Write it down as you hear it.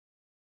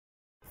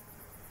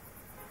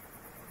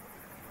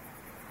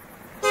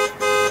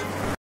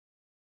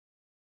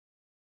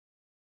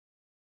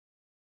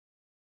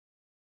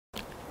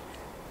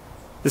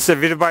This is a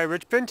video by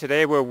Richmond.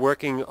 Today we're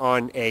working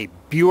on a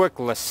Buick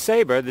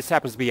LeSabre. This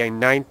happens to be a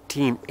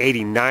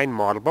 1989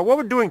 model, but what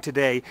we're doing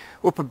today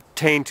will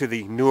pertain to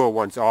the newer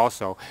ones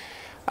also.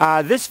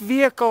 This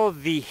vehicle,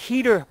 the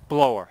heater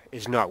blower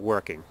is not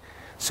working.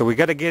 So we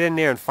got to get in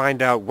there and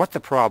find out what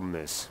the problem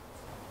is.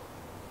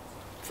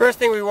 First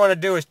thing we want to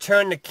do is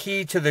turn the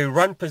key to the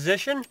run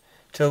position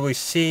till we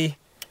see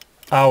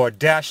our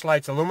dash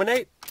lights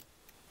illuminate.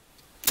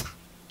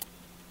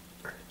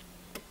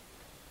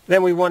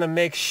 Then we want to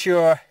make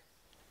sure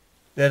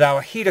that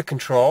our heater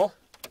control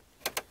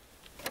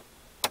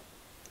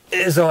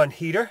is on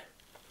heater.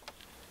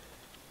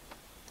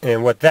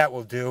 And what that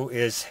will do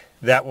is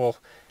that will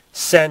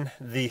send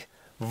the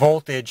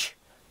voltage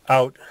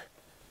out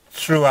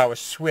through our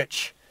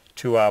switch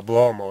to our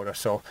blower motor.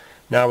 So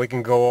now we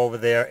can go over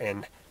there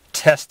and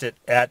test it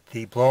at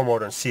the blower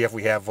motor and see if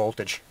we have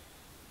voltage.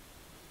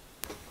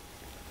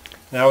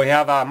 Now we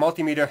have our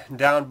multimeter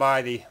down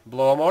by the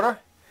blower motor.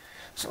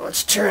 So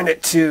let's turn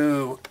it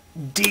to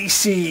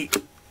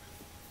DC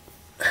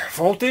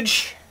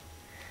voltage.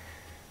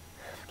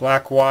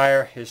 Black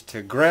wire is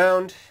to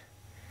ground.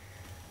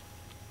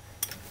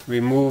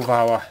 Remove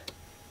our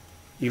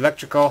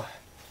electrical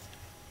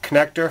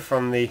connector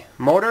from the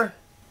motor.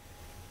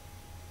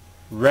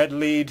 Red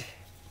lead,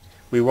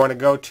 we want to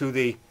go to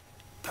the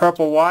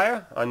purple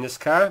wire on this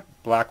car.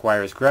 Black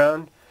wire is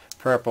ground.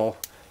 Purple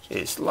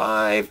is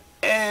live.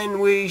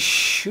 And we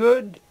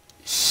should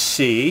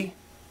see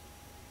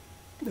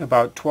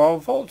about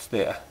 12 volts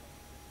there.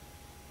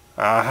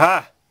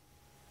 Aha!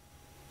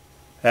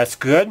 That's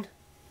good.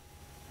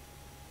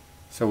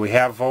 So we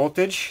have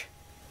voltage.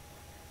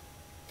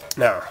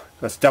 Now,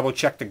 let's double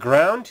check the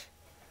ground.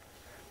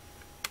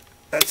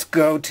 Let's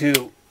go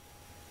to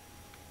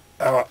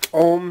our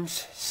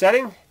ohms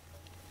setting.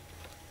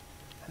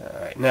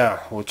 Alright,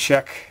 now we'll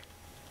check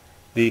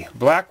the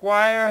black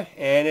wire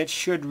and it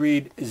should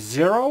read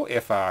 0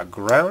 if our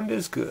ground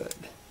is good.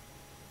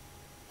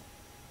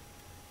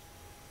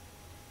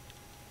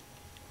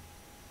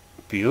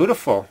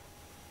 Beautiful.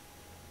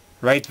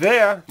 Right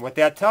there, what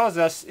that tells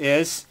us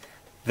is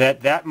that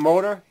that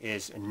motor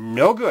is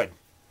no good.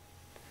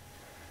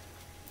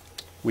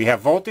 We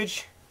have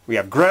voltage, we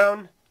have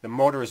ground, the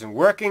motor isn't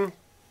working.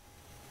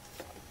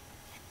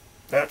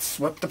 That's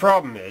what the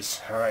problem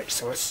is. Alright,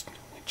 so let's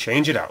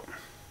change it out.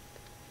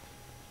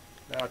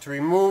 Now to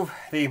remove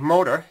the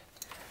motor,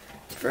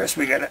 first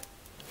we gotta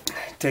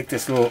take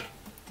this little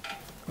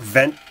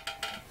vent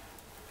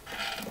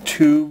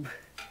tube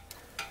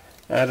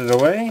out of the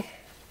way.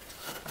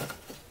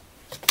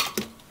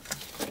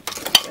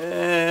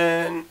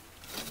 And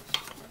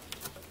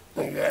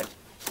we got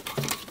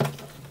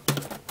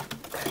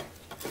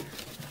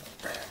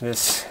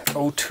this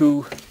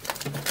O2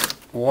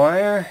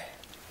 wire.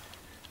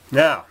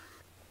 Now,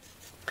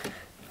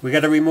 we got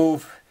to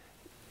remove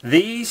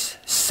these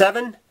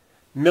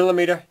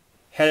 7mm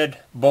headed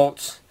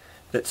bolts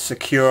that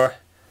secure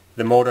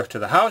the motor to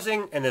the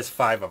housing, and there's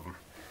 5 of them.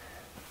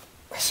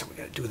 So we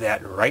got to do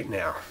that right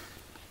now.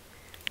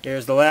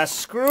 Here's the last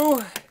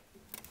screw.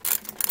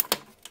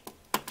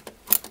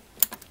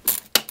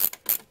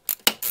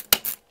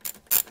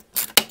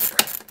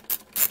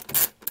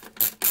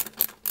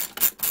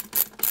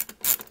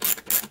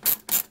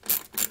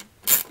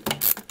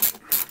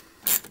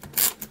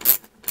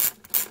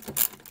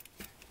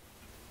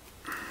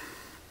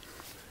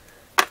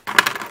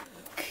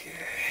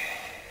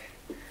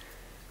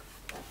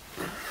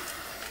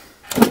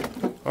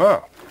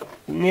 Oh,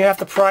 you have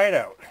to pry it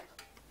out.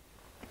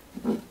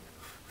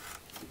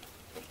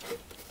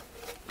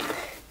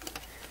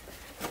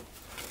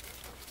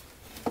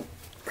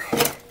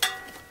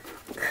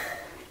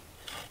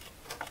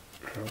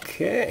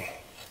 Okay.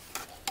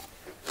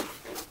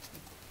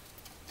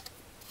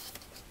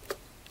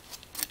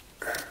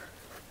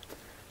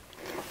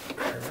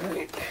 All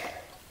right.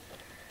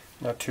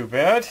 Not too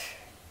bad.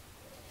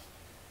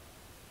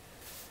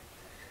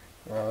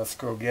 Well, let's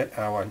go get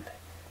our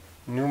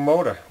new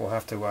motor. We'll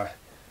have to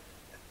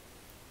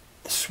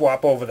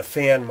swap over the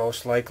fan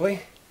most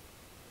likely.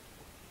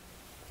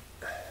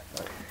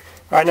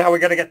 Alright, now we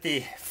got to get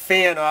the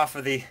fan off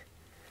of the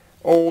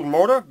old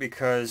motor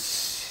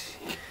because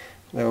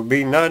there will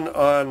be none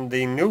on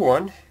the new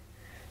one.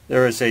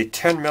 There is a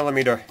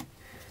 10mm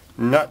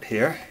nut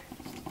here.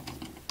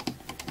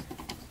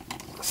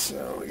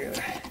 So we got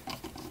to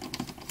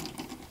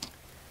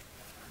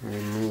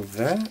remove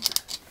that.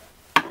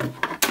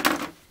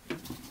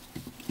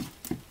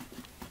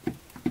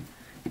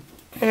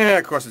 And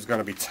of course it's going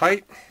to be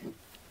tight.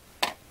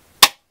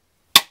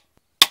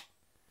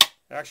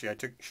 Actually, I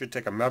should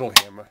take a metal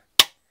hammer.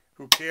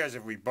 Who cares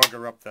if we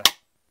bugger up the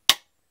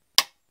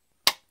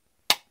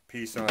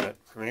piece on it?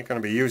 We ain't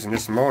going to be using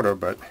this motor,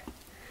 but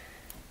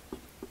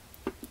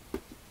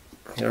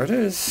there it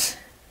is.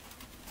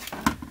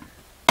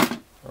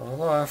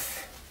 All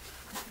off.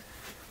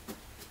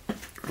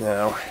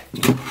 Now,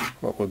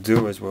 what we'll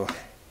do is we'll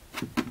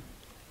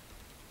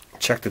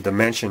check the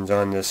dimensions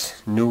on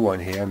this new one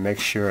here and make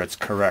sure it's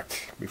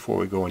correct before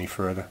we go any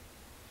further.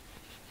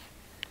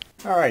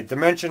 Alright,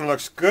 dimension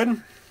looks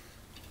good.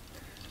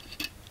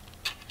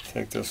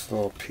 Take this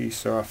little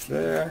piece off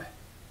there.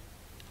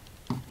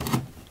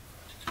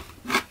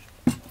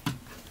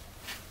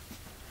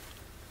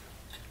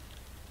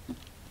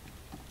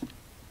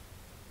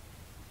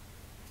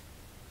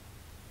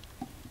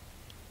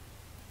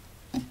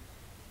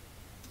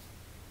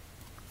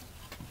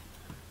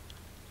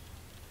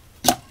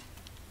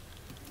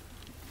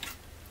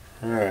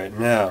 Alright,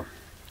 now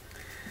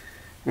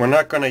we're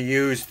not going to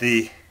use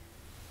the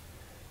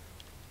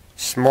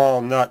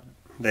small nut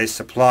they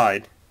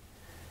supplied.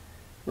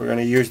 We're going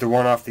to use the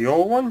one off the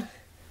old one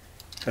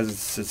because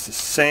it's the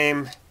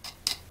same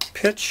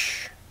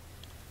pitch.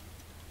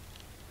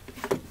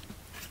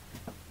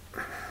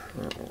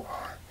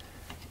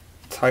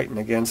 Tighten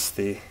against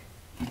the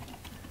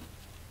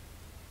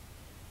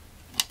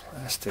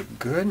plastic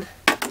good.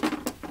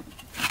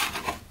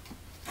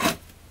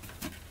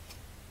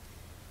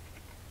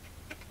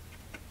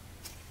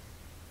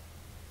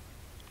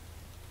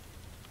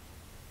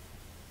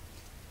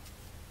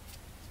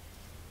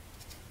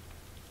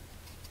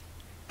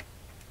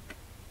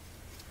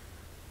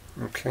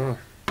 Okay,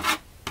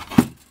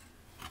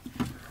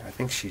 I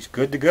think she's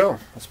good to go.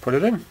 Let's put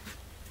it in.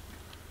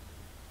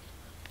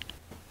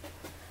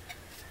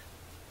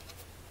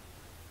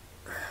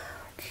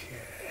 Okay.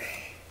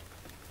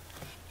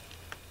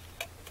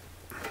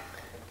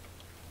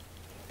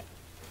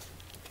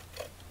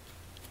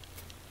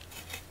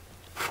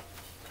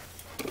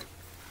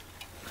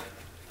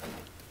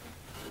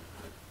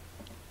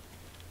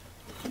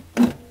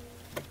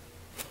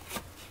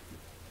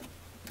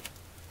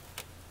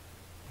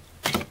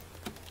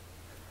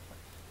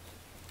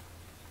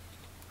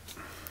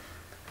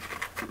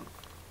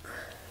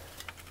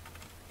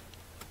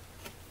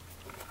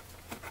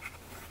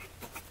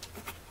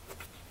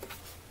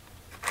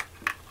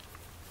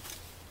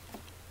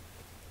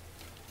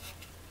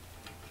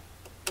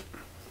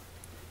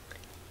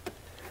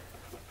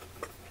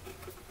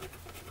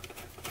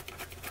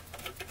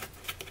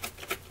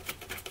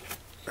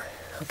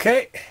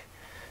 Okay,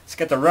 let's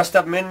get the rest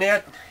of them in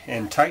there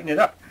and tighten it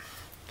up.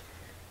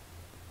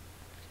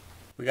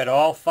 We got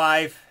all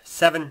 5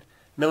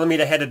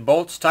 7mm headed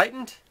bolts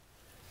tightened.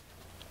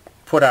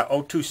 Put our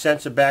O2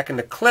 sensor back in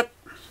the clip.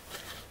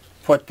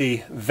 Put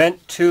the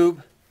vent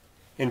tube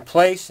in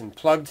place and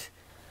plugged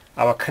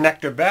our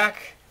connector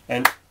back.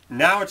 And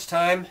now it's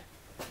time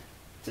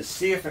to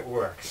see if it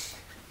works.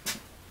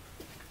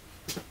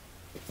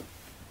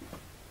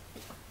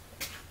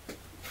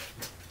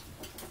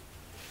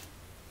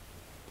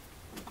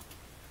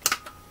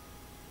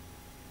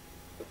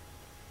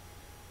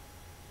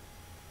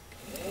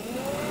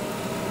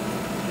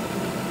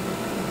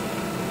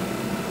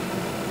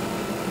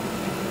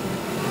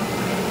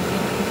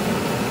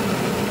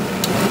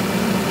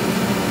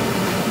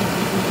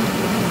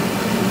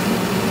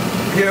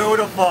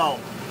 Beautiful.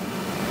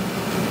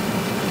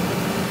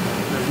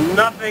 There's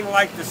nothing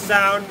like the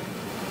sound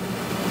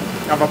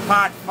of a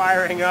pot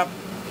firing up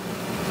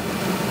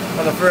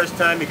for the first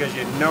time because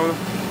you know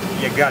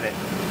you got it.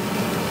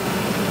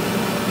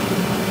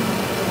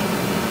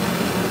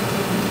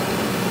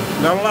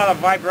 Not a lot of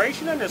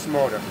vibration in this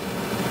motor.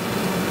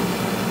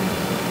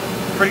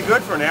 Pretty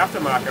good for an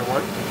aftermarket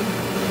one.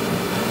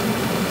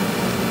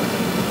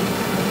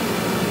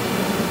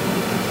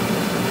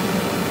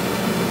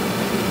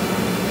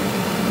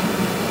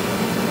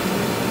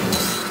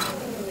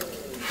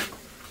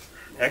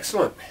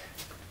 Excellent.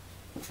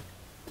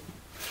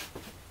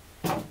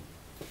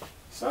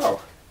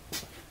 So,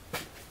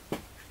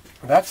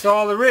 that's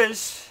all there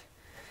is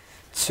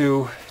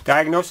to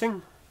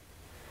diagnosing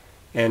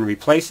and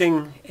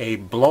replacing a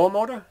blower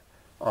motor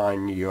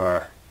on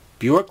your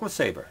Buick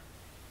LeSabre.